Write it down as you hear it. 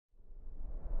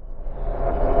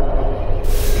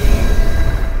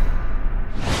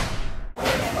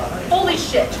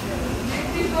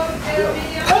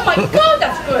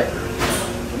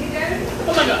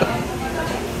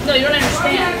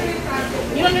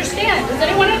Does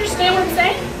anyone understand what I'm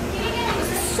saying? This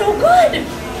is so good.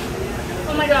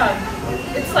 Oh my God.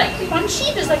 It's like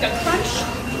crunchy. There's like a crunch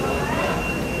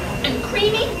and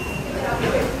creamy.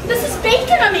 This is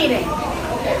bacon I'm eating.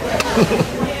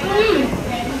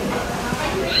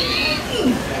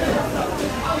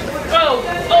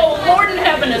 Oh, Lord in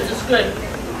heaven, is this good.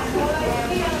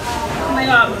 Oh my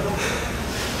God.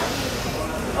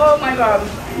 Oh my God.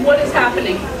 What is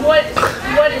happening? What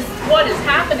is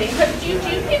happening? Do you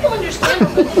people understand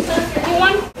what this is?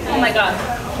 Anyone? Oh my God.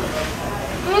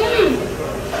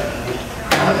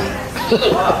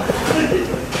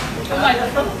 Oh my God.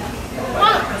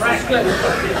 Oh, this is good.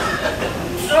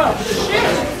 Oh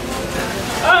shit.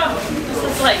 Oh, this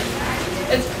is like,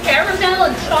 it's caramel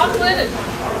and chocolate and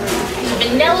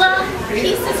vanilla,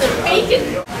 pieces of bacon,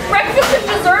 breakfast and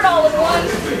dessert all in one.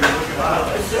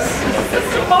 This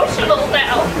is emotional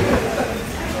now.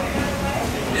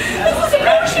 This is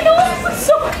emotional. This is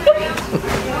so good.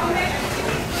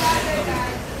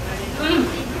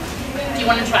 Do you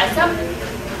want to try some?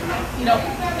 You don't?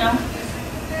 No?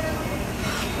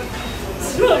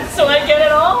 So I get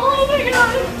it all? Oh my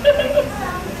God.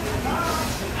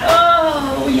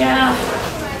 Oh yeah.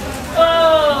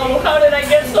 Oh, how did I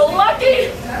get so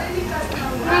lucky?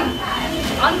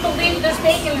 Unbelievable, there's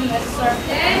bacon in this, sir.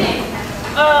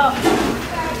 Oh,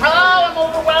 I'm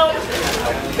overwhelmed.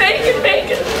 Bacon,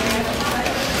 bacon.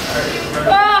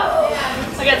 Oh,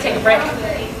 I gotta take a break.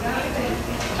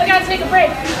 I gotta take a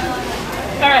break.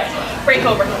 All right, break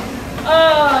over.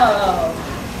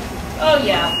 Oh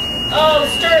yeah. Oh,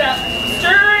 stir it up.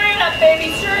 Stir it up,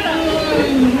 baby, stir it up.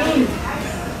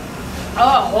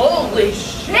 Oh, holy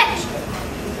shit.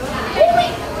 Holy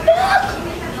fuck!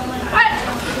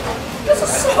 This is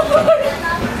so good!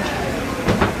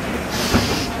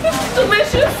 This is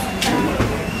delicious!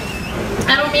 I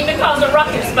don't mean to cause a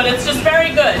ruckus, but it's just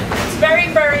very good. It's very,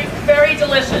 very, very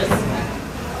delicious.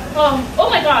 Oh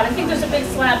my God, I think there's a big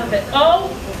slab of it. Oh,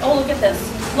 look at this.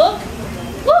 Look!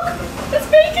 It's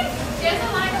bacon!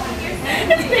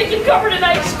 It's bacon covered in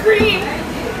ice cream!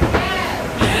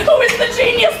 Who is the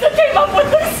genius that came up with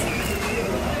this?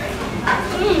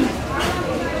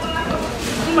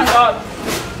 Oh my God.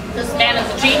 This man is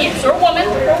a genius. Or woman.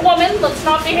 Let's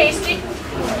not be hasty.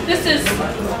 This is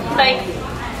like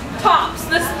tops.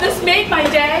 This made my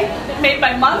day. It made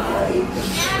my month.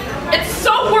 It's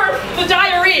so worth the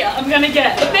diarrhea I'm gonna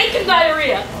get. The bacon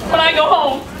diarrhea when I go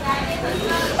home.